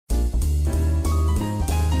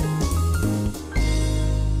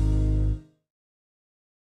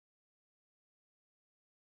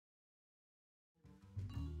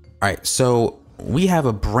All right, so we have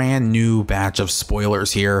a brand new batch of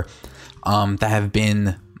spoilers here that have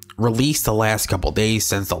been released the last couple days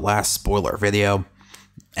since the last spoiler video.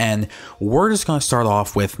 And we're just going to start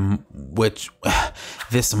off with which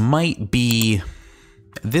this might be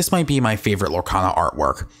my favorite Lorcana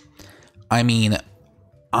artwork. I mean,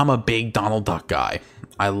 I'm a big Donald Duck guy.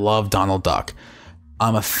 I love Donald Duck.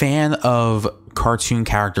 I'm a fan of cartoon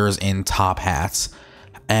characters in top hats.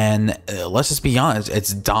 And let's just be honest,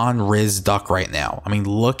 it's Don Riz Duck right now. I mean,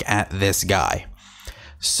 look at this guy.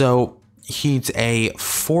 So he's a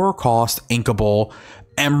 4-cost inkable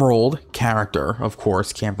emerald character, of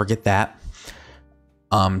course, can't forget that.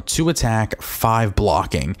 2 attack, 5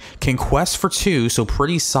 blocking, can quest for 2, so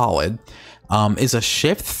pretty solid. Is a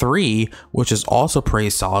shift 3, which is also pretty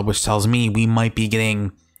solid, which tells me we might be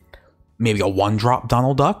getting maybe a 1-drop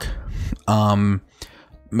Donald Duck.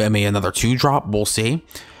 Maybe another 2-drop, we'll see.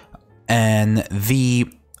 And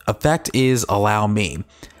the effect is allow me.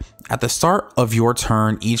 At the start of your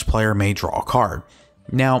turn, each player may draw a card.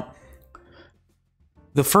 Now,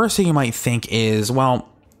 the first thing you might think is, well,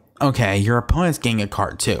 okay, your opponent's getting a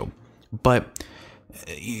card too. But,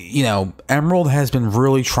 you know, Emerald has been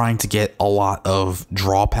really trying to get a lot of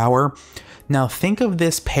draw power. Now, think of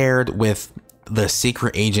this paired with the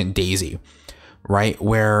Secret Agent Daisy, right?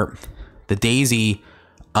 Where the Daisy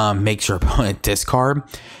makes your opponent discard.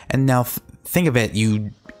 And now think of it,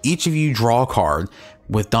 each of you draw a card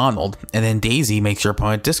with Donald, and then Daisy makes your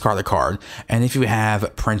opponent discard a card. And if you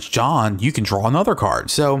have Prince John, you can draw another card.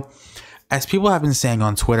 So, as people have been saying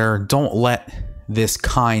on Twitter, don't let this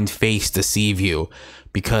kind face deceive you,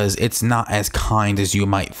 because it's not as kind as you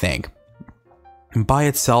might think. By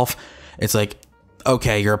itself, it's like,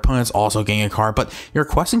 okay, your opponent's also getting a card, but you're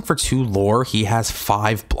questing for 2 lore. He has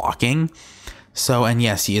 5 blocking. So, and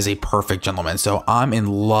yes, he is a perfect gentleman. So I'm in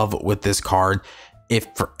love with this card, if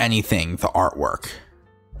for anything, the artwork.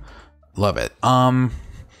 Love it.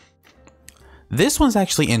 This one's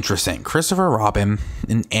actually interesting. Christopher Robin,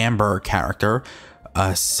 an Amber character,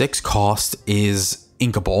 6 cost, is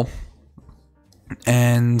inkable,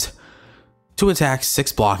 and 2 attacks,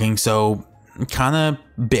 6 blocking, so kind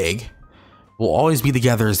of big. Will always be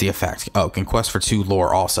together as the effect. Oh, can quest for 2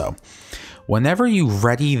 lore also. Whenever you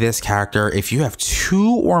ready this character, if you have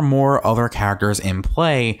 2 or more other characters in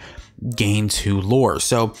play, gain 2 lore.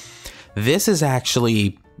 So this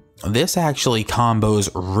actually combos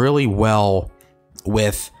really well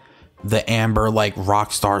with the Amber like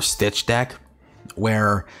Rockstar Stitch deck,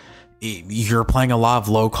 where you're playing a lot of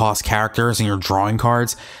low cost characters and you're drawing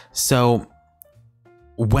cards. So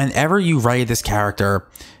whenever you ready this character,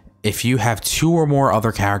 if you have 2 or more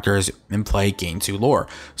other characters in play, gain 2 lore.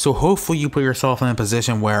 So hopefully you put yourself in a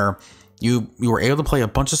position where you were able to play a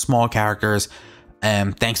bunch of small characters,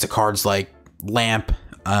 and thanks to cards like Lamp,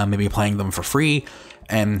 maybe playing them for free,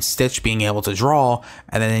 and Stitch being able to draw,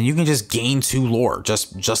 and then you can just gain 2 lore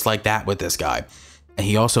just like that with this guy. And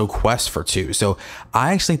he also quests for 2. So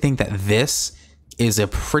I actually think that this is a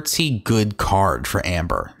pretty good card for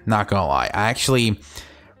Amber. Not gonna lie, I actually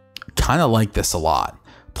kind of like this a lot.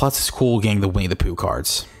 Plus, it's cool getting the Winnie the Pooh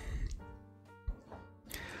cards.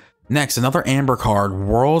 Next, another Amber card,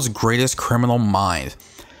 World's Greatest Criminal Mind.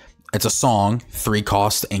 It's a song, 3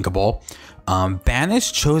 cost, inkable.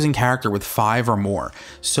 Banish chosen character with 5 or more.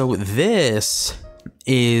 So this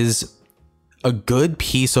is a good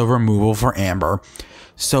piece of removal for Amber.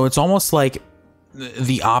 So it's almost like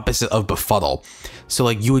the opposite of Befuddle. So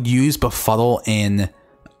like you would use Befuddle in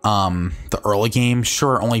the early game.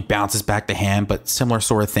 Sure, it only bounces back to hand, but similar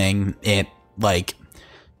sort of thing. It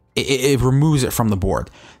removes it from the board.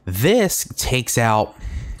 This takes out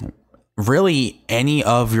really any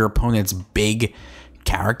of your opponent's big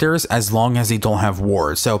characters as long as they don't have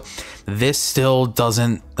wards. So this still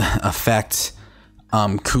doesn't affect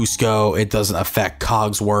Cusco, it doesn't affect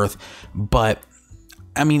Cogsworth, but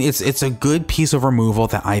I mean it's a good piece of removal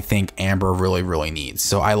that I think Amber really needs.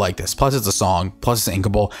 So I like this. Plus it's a song, plus it's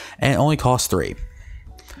inkable, and it only costs 3.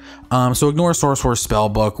 So ignore Sorcerer's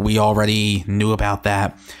Spellbook, we already knew about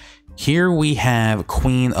that. Here we have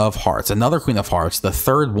Queen of Hearts, another Queen of Hearts, the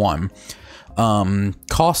 3rd one.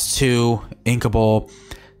 Costs 2, inkable,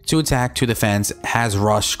 2 attack, 2 defense, has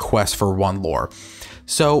rush, quest for 1 lore.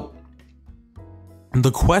 So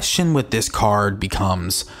the question with this card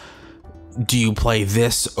becomes, do you play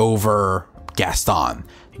this over Gaston?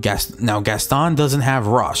 Now Gaston doesn't have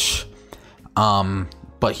rush,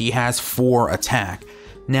 but he has 4 attack.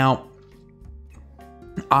 Now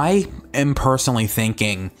I am personally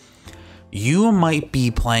thinking you might be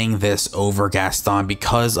playing this over Gaston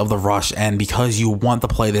because of the rush and because you want to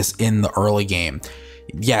play this in the early game.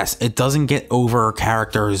 yes, it doesn't get over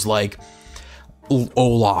characters like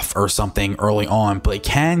Olaf or something early on, but it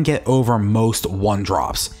can get over most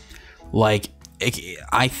 1-drops. Like,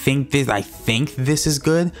 I think this is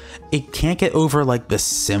good. It can't get over like the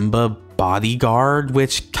Simba bodyguard,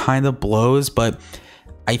 which kind of blows, but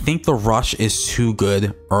I think the rush is too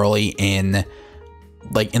good early in,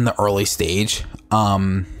 like, in the early stage.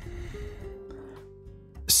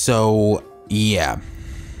 So yeah,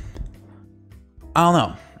 I don't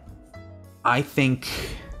know. I think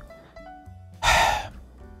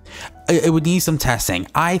it would need some testing.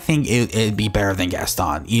 I think it'd be better than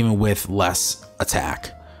Gaston, even with less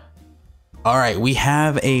attack. All right, we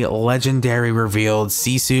have a legendary revealed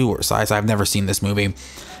Sisu or Size. I've never seen this movie.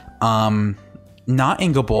 Not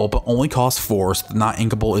inkable, but only costs 4. So not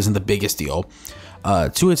inkable isn't the biggest deal.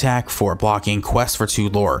 2 attack, 4 blocking, quest for 2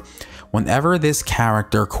 lore. Whenever this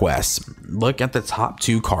character quests, look at the top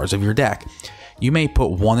 2 cards of your deck. You may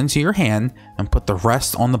put 1 into your hand and put the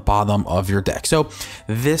rest on the bottom of your deck. So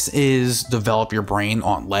this is develop your brain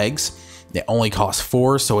on legs. It only costs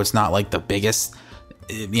 4, so it's not like the biggest,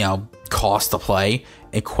 cost to play.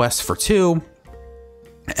 It quests for 2,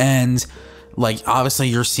 and like obviously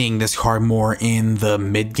you're seeing this card more in the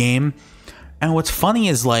mid game. And what's funny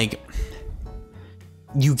is like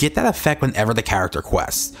you get that effect whenever the character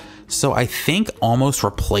quests. So I think almost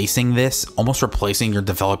replacing your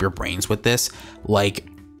develop your brains with this, like,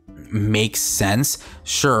 makes sense.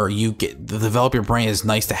 Sure, you get the develop your brain is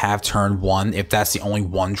nice to have turn 1 if that's the only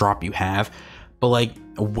 1-drop you have, but like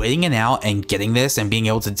waiting it out and getting this and being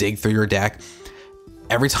able to dig through your deck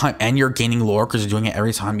every time, and you're gaining lore because you're doing it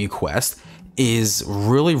every time you quest, is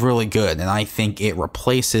really, really good. And I think it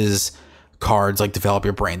replaces cards like develop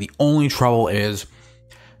your brain. The only trouble is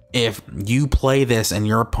if you play this and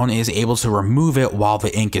your opponent is able to remove it while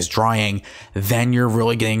the ink is drying, then you're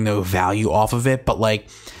really getting no value off of it. But like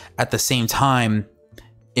at the same time,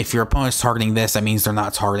 if your opponent's targeting this, that means they're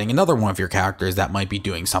not targeting another one of your characters that might be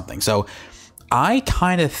doing something. So I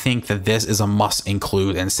kind of think that this is a must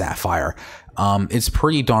include in Sapphire. It's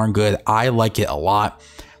pretty darn good. I like it a lot.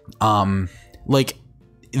 Like,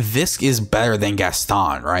 this is better than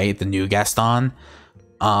Gaston, right? The new Gaston.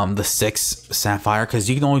 The 6 Sapphire, because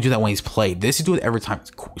you can only do that when he's played. This you do it every time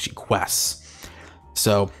she quests.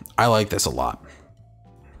 So I like this a lot.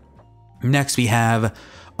 Next we have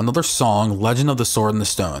another song, Legend of the Sword and the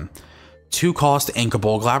Stone. 2 cost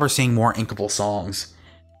inkable. Glad we're seeing more inkable songs.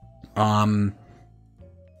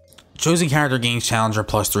 Chosen character gains challenger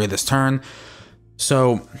 +3 this turn.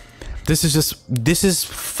 So this is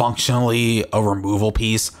functionally a removal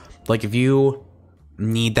piece. Like if you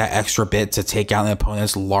need that extra bit to take out an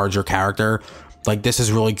opponent's larger character, like this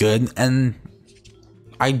is really good. And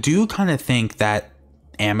I do kind of think that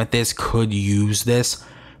Amethyst could use this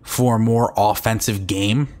for a more offensive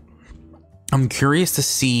game. I'm curious to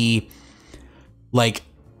see like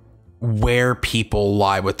where people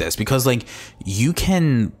lie with this, because like you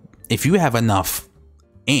can, if you have enough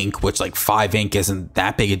ink, which like 5 ink isn't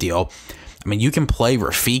that big a deal. I mean, you can play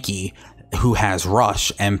Rafiki, who has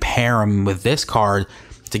rush, and pair him with this card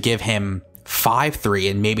to give him 5/3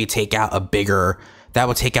 and maybe take out a bigger, that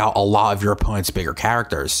would take out a lot of your opponent's bigger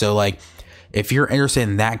characters. So like if you're interested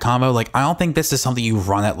in that combo, like I don't think this is something you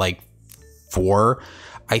run at like 4.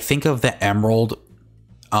 I think of the Emerald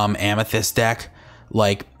Amethyst deck.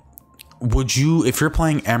 Like, would you, if you're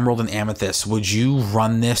playing Emerald and Amethyst, would you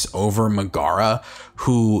run this over Megara,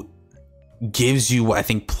 who gives you, I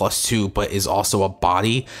think, +2, but is also a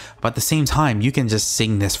body? But at the same time, you can just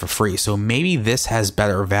sing this for free. So maybe this has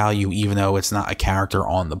better value, even though it's not a character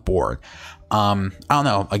on the board. I don't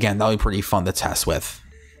know. Again, that'll be pretty fun to test with.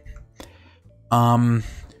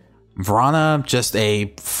 Vrana, just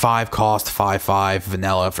a 5 cost, 5/5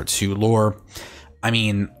 vanilla for 2 lore. I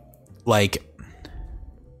mean, like,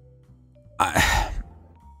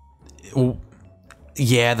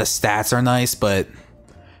 yeah, the stats are nice, but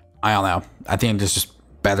I don't know. I think there's just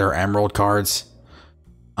better Emerald cards.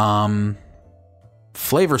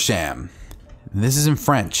 Flavor Sham. This is in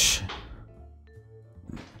French.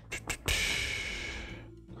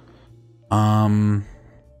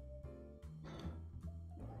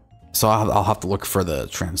 So I'll have to look for the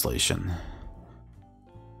translation.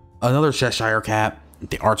 Another Cheshire Cat.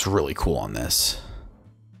 The art's really cool on this.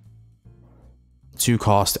 2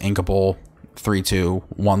 cost, inkable, 3/2,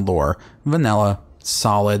 1 lore, vanilla,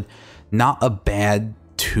 solid. Not a bad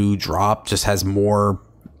 2-drop, just has more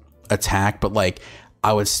attack, but like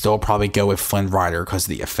I would still probably go with Flynn Rider because of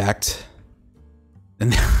the effect.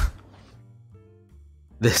 And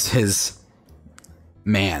this is,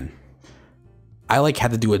 man, I like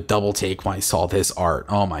had to do a double take when I saw this art.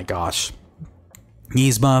 Oh my gosh.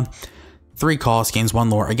 Yzma, 3 cost, gains 1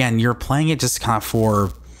 lore. Again, you're playing it just kind of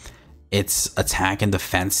for its attack and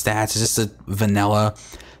defense stats. It's just a vanilla.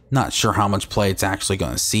 Not sure how much play it's actually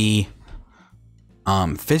going to see.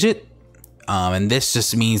 Fidget. And this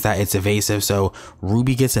just means that it's evasive. So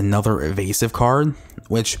Ruby gets another evasive card,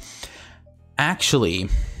 which actually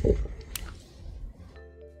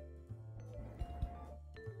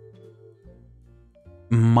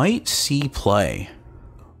might see play.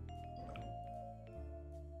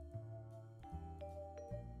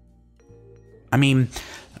 I mean,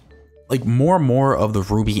 like more and more of the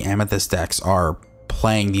Ruby Amethyst decks are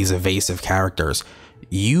playing these evasive characters.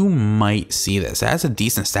 You might see this. It has a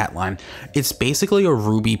decent stat line. It's basically a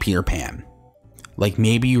Ruby Peter Pan. Like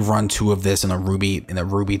maybe you run 2 of this in a Ruby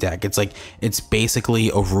deck. It's basically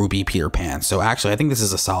a Ruby Peter Pan. So actually, I think this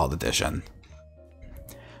is a solid addition.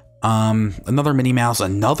 Another Minnie Mouse,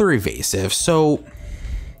 another evasive. So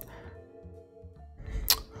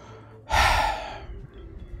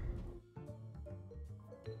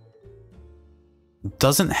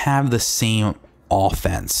doesn't have the same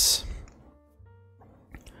offense.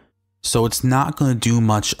 So it's not going to do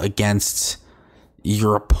much against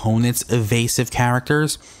your opponent's evasive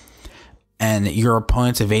characters. And your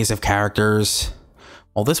opponent's evasive characters,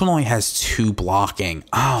 well, this one only has 2 blocking.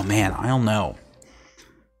 Oh man, I don't know.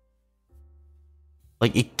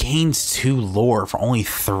 Like it gains 2 lore for only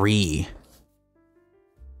 3.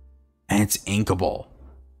 And it's inkable.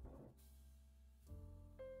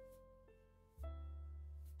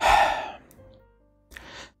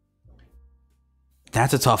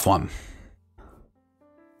 That's a tough one.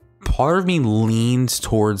 Part of me leans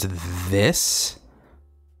towards this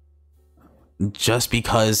just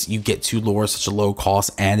because you get 2 lore, such a low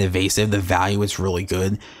cost and evasive. The value is really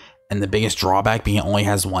good. And the biggest drawback being it only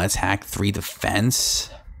has 1 attack, 3 defense.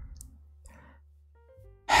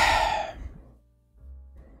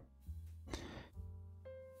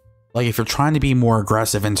 Like if you're trying to be more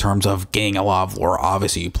aggressive in terms of getting a lot of lore,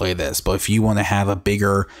 obviously you play this. But if you want to have a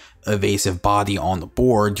bigger evasive body on the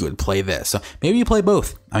board, you would play this. So maybe you play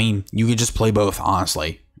both. I mean, you could just play both,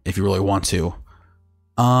 honestly, if you really want to.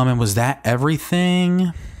 And was that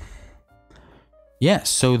everything? Yeah,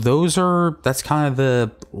 so that's kind of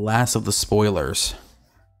the last of the spoilers.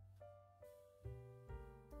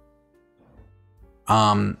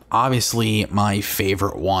 Obviously my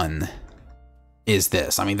favorite one is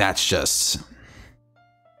this. I mean, that's just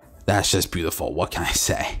beautiful. What can I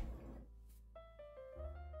say?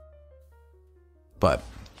 But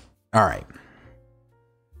all right.